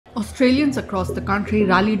Australians across the country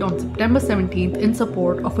rallied on September 17th in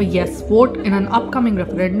support of a yes vote in an upcoming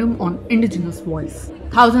referendum on Indigenous Voice.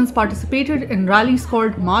 Thousands participated in rallies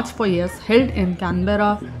called March for Yes held in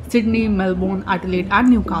Canberra, Sydney, Melbourne, Adelaide and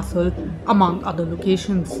Newcastle, among other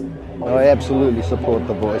locations. I absolutely support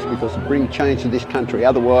the voice because it brings change to this country.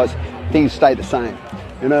 Otherwise, things stay the same.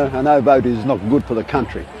 You know, a no vote is not good for the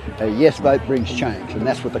country. A yes vote brings change, and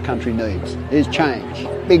that's what the country needs, is change,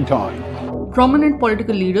 big time. Prominent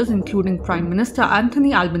political leaders including Prime Minister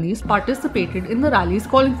Anthony Albanese participated in the rallies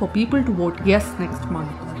calling for people to vote yes next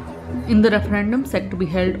month. In the referendum set to be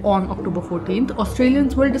held on October 14th,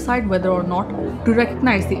 Australians will decide whether or not to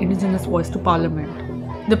recognise the Indigenous Voice to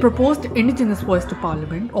Parliament. The proposed Indigenous Voice to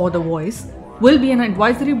Parliament, or the Voice, will be an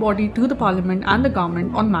advisory body to the Parliament and the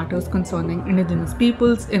government on matters concerning Indigenous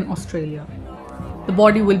peoples in Australia. The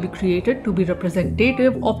body will be created to be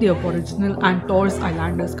representative of the Aboriginal and Torres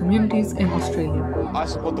Islanders communities in Australia. I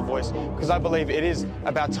support the Voice because I believe it is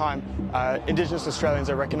about time Indigenous Australians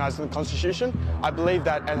are recognised in the Constitution. I believe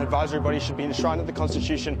that an advisory body should be enshrined in the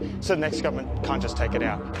Constitution so the next government can't just take it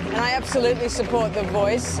out. And I absolutely support the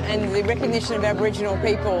Voice and the recognition of Aboriginal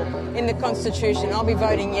people in the Constitution. I'll be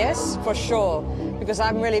voting yes for sure because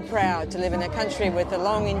I'm really proud to live in a country with a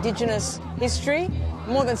long Indigenous history.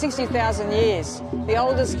 More than 60,000 years, the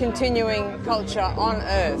oldest continuing culture on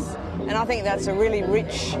Earth. And I think that's a really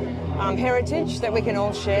rich heritage that we can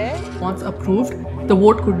all share. Once approved, the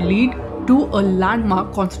vote could lead to a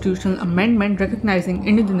landmark constitutional amendment recognising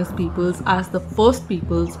Indigenous peoples as the first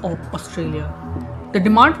peoples of Australia. The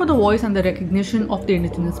demand for the voice and the recognition of the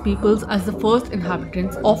Indigenous peoples as the first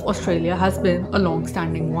inhabitants of Australia has been a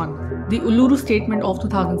long-standing one. The Uluru Statement of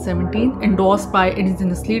 2017, endorsed by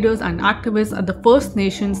Indigenous leaders and activists at the First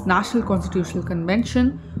Nations National Constitutional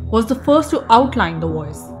Convention, was the first to outline the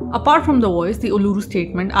voice. Apart from the voice, the Uluru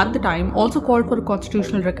Statement at the time also called for a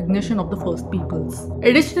constitutional recognition of the First Peoples.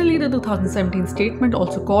 Additionally, the 2017 statement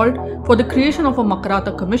also called for the creation of a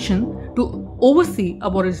Makarrata Commission to oversee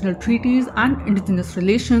Aboriginal treaties and Indigenous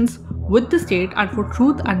relations with the state and for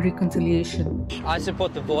truth and reconciliation. I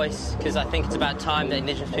support the Voice because I think it's about time that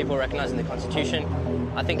Indigenous people are recognised in the Constitution.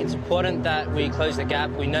 I think it's important that we close the gap.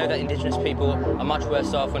 We know that Indigenous people are much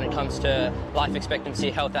worse off when it comes to life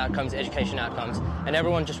expectancy, health outcomes, education outcomes, and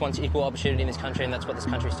everyone just wants equal opportunity in this country, and that's what this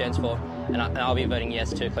country stands for, and I'll be voting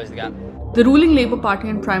yes to close the gap. The ruling Labour Party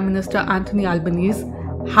and Prime Minister Anthony Albanese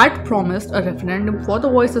had promised a referendum for the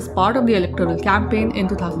voice as part of the electoral campaign in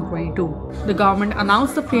 2022. The government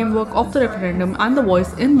announced the framework of the referendum and the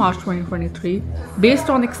voice in March 2023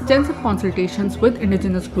 based on extensive consultations with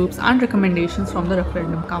Indigenous groups and recommendations from the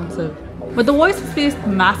Referendum Council. But the voice has faced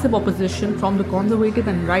massive opposition from the conservative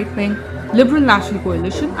and right-wing Liberal National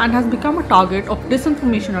Coalition and has become a target of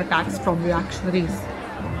disinformation attacks from reactionaries.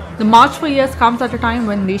 The March for Yes comes at a time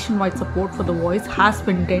when nationwide support for the voice has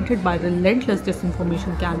been dented by relentless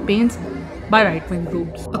disinformation campaigns by right-wing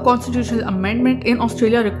groups. A constitutional amendment in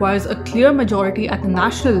Australia requires a clear majority at the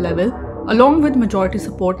national level, along with majority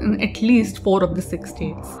support in at least 4 of the 6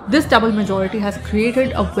 states. This double majority has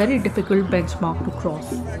created a very difficult benchmark to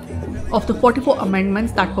cross. Of the 44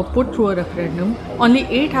 amendments that were put through a referendum, only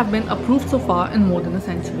 8 have been approved so far in more than a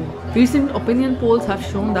century. Recent opinion polls have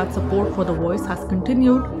shown that support for the voice has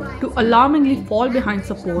continued to alarmingly fall behind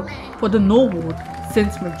support for the no vote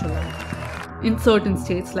since mid-July. In certain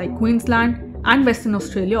states like Queensland and Western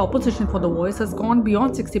Australia, opposition for the voice has gone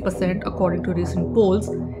beyond 60% according to recent polls,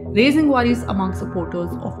 raising worries among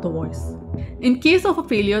supporters of the voice. In case of a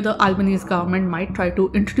failure, the Albanese government might try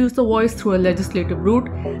to introduce the voice through a legislative route,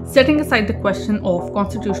 setting aside the question of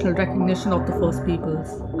constitutional recognition of the First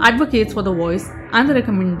Peoples. Advocates for the voice and the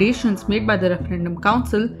recommendations made by the Referendum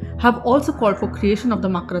Council have also called for creation of the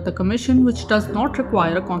Makarrata Commission, which does not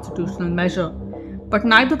require a constitutional measure. But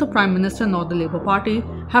neither the Prime Minister nor the Labour Party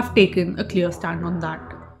have taken a clear stand on that.